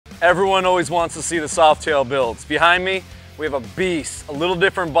Everyone always wants to see the Softail builds. Behind me, we have a beast, a little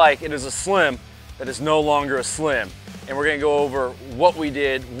different bike. It is a slim that is no longer a slim. And we're gonna go over what we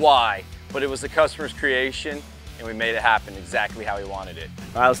did, why, but it was the customer's creation and we made it happen exactly how he wanted it.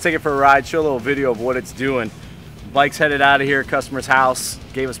 All right, let's take it for a ride, show a little video of what it's doing. Bike's headed out of here, customer's house,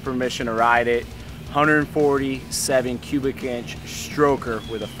 gave us permission to ride it. 147 cubic inch stroker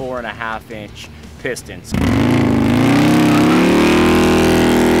with a 4.5 inch pistons.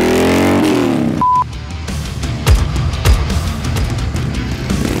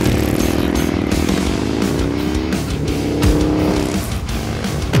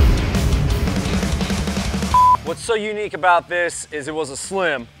 What's so unique about this is it was a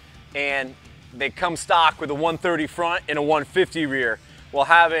slim and they come stock with a 130 front and a 150 rear while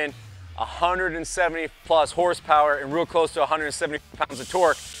having 170 plus horsepower and real close to 170 pounds of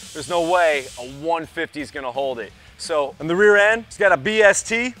torque. There's no way a 150 is gonna hold it. So in the rear end, it's got a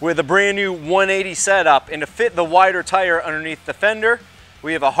BST with a brand new 180 setup, and to fit the wider tire underneath the fender,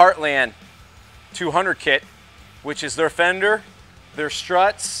 we have a Heartland 200 kit, which is their fender, their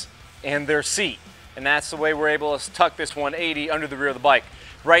struts, and their seat. And that's the way we're able to tuck this 180 under the rear of the bike.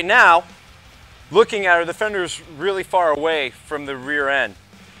 Right now, looking at her, the fender's really far away from the rear end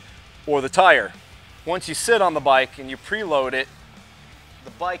or the tire. Once you sit on the bike and you preload it,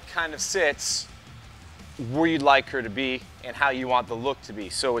 the bike kind of sits where you'd like her to be and how you want the look to be.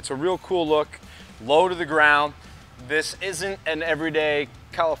 So it's a real cool look, low to the ground. This isn't an everyday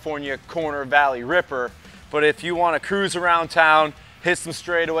California corner valley ripper, but if you want to cruise around town, hit some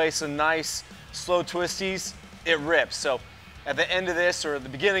straightaways, some nice slow twisties, it rips. So at the end of this or the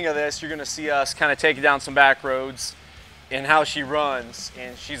beginning of this, you're gonna see us kind of take it down some back roads and how she runs,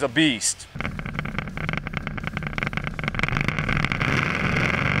 and she's a beast.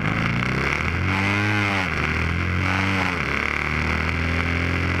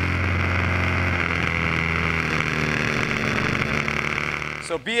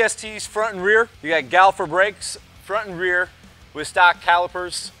 So BST's front and rear, you got Galfer brakes, front and rear with stock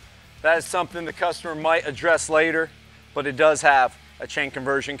calipers. That is something the customer might address later, but it does have a chain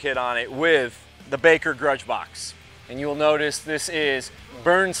conversion kit on it with the Baker grudge box. And you'll notice this is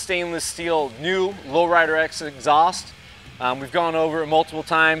Burns stainless steel new Lowrider X exhaust. We've gone over it multiple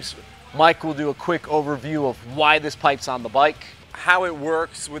times. Mike will do a quick overview of why this pipe's on the bike, how it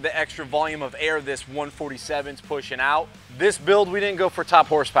works with the extra volume of air this 147's pushing out. This build, we didn't go for top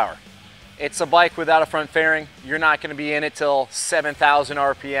horsepower. It's a bike without a front fairing. You're not gonna be in it till 7,000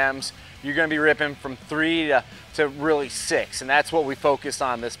 RPMs. You're gonna be ripping from 3 to really 6, and that's what we focused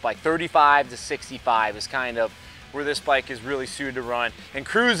on this bike. 35 to 65 is kind of where this bike is really suited to run. And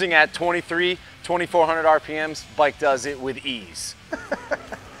cruising at 2,400 RPMs, bike does it with ease.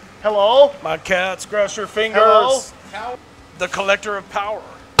 Hello? My cat, scratch your fingers. Hello? The collector of power.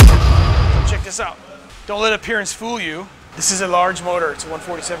 Check this out. Don't let appearance fool you. This is a large motor. It's a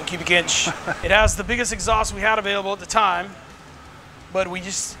 147 cubic inch. It has the biggest exhaust we had available at the time, but we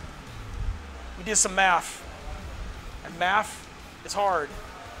did some math. And math is hard,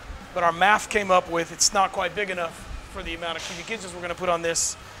 but our math came up with it's not quite big enough for the amount of cubic inches we're gonna put on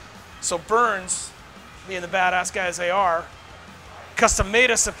this. So Burns, being the badass guys they are, custom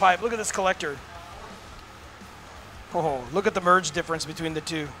made us a pipe. Look at this collector. Oh, look at the merge difference between the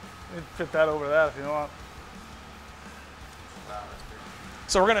two. You can fit that over that if you want.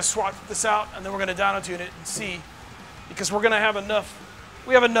 So we're gonna swap this out and then we're gonna dyno tune it and see, because we're gonna have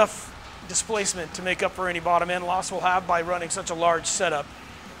we have enough displacement to make up for any bottom end loss we'll have by running such a large setup,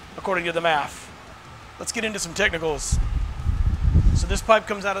 according to the math. Let's get into some technicals. So this pipe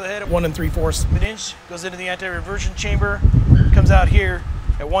comes out of the head at 1 3/4 of an inch, goes into the anti-reversion chamber, comes out here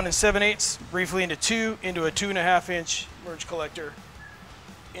at 1 7/8, briefly into a 2.5 inch merge collector,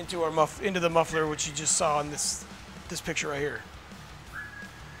 into the muffler, which you just saw in this picture right here.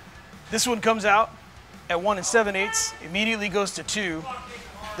 This one comes out at 1 7/8, immediately goes to 2,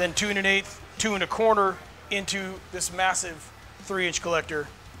 then 2 1/8, 2 1/4 into this massive 3-inch collector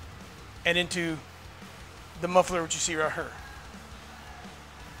and into the muffler, which you see right here.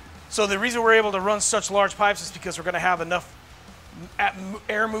 So the reason we're able to run such large pipes is because we're going to have enough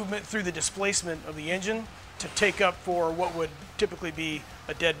air movement through the displacement of the engine to take up for what would typically be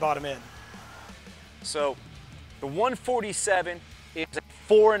a dead bottom end. So the 147 is a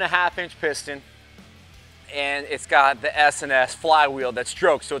 4.5 inch piston, and it's got the S&S flywheel that's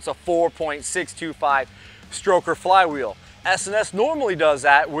stroked. So it's a 4.625 stroker flywheel. S&S normally does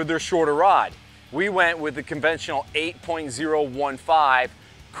that with their shorter rod. We went with the conventional 8.015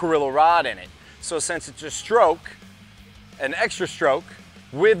 Carrillo rod in it. So since it's a stroke, an extra stroke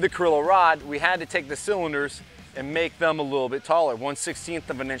with the Carrillo rod, we had to take the cylinders and make them a little bit taller, 1/16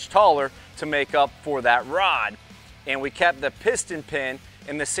 of an inch taller to make up for that rod. And we kept the piston pin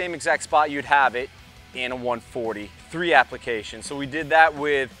in the same exact spot you'd have it in a 143 application. So we did that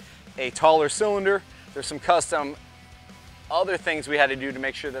with a taller cylinder. There's some custom other things we had to do to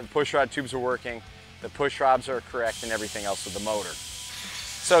make sure that the push rod tubes are working, the push rods are correct, and everything else with the motor.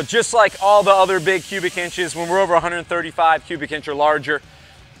 So just like all the other big cubic inches, when we're over 135 cubic inch or larger,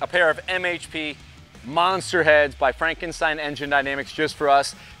 a pair of MHP monster heads by Frankenstein Engine Dynamics just for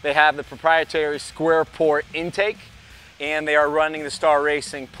us. They have the proprietary square port intake, and they are running the Star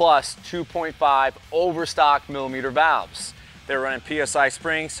Racing Plus 2.5 overstock millimeter valves. They're running PSI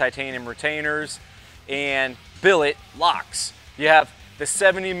springs, titanium retainers, and billet locks. You have the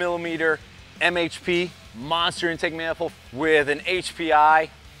 70 millimeter MHP monster intake manifold with an HPI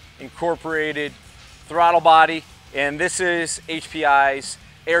incorporated throttle body, and this is HPI's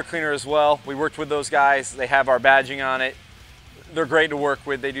air cleaner as well. We worked with those guys. They have our badging on it. They're great to work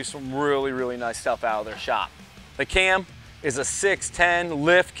with. They do some really, really nice stuff out of their shop. The cam is a 610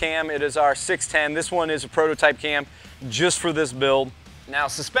 lift cam. It is our 610. This one is a prototype cam just for this build. Now,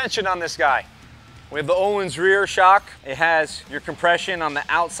 suspension on this guy. We have the Öhlins rear shock. It has your compression on the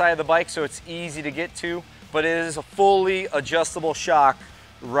outside of the bike, so it's easy to get to, but it is a fully adjustable shock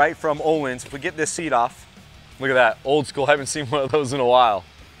right from Öhlins. If we get this seat off, look at that, old school. I haven't seen one of those in a while.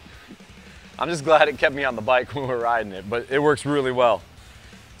 I'm just glad it kept me on the bike when we were riding it, but it works really well.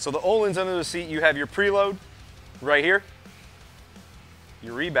 So the Öhlins under the seat, you have your preload right here.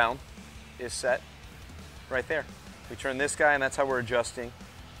 Your rebound is set right there. We turn this guy, and that's how we're adjusting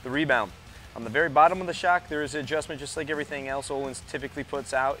the rebound. On the very bottom of the shock, there is an adjustment just like everything else Öhlins typically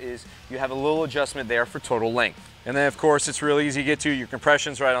puts out, is you have a little adjustment there for total length. And then of course it's really easy to get to. Your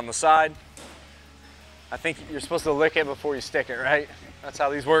compression's right on the side. I think you're supposed to lick it before you stick it, right? That's how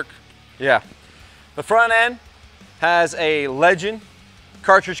these work? Yeah. The front end has a Legend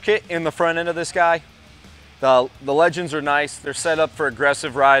cartridge kit in the front end of this guy. The Legends are nice. They're set up for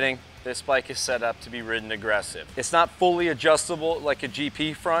aggressive riding. This bike is set up to be ridden aggressive. It's not fully adjustable like a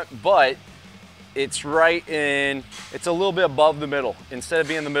GP front, but it's right in, it's a little bit above the middle. Instead of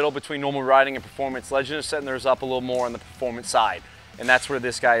being in the middle between normal riding and performance, Legend is setting theirs up a little more on the performance side. And that's where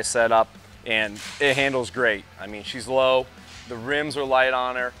this guy is set up, and it handles great. I mean, she's low, the rims are light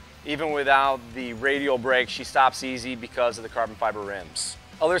on her. Even without the radial brake, she stops easy because of the carbon fiber rims.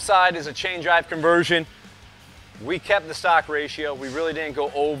 Other side is a chain drive conversion. We kept the stock ratio. We really didn't go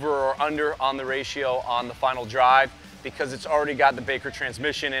over or under on the ratio on the final drive because it's already got the Baker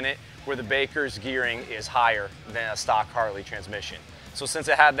transmission in it, where the Baker's gearing is higher than a stock Harley transmission. So since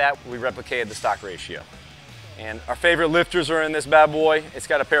it had that, we replicated the stock ratio. And our favorite lifters are in this bad boy. It's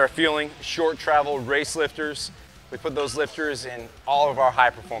got a pair of Feeling short travel race lifters. We put those lifters in all of our high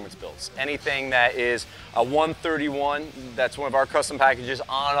performance builds. Anything that is a 131, that's one of our custom packages,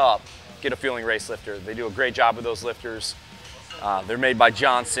 on up, get a Feeling race lifter. They do a great job with those lifters. They're made by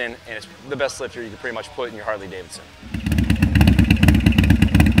Johnson, and it's the best lifter you can pretty much put in your Harley Davidson.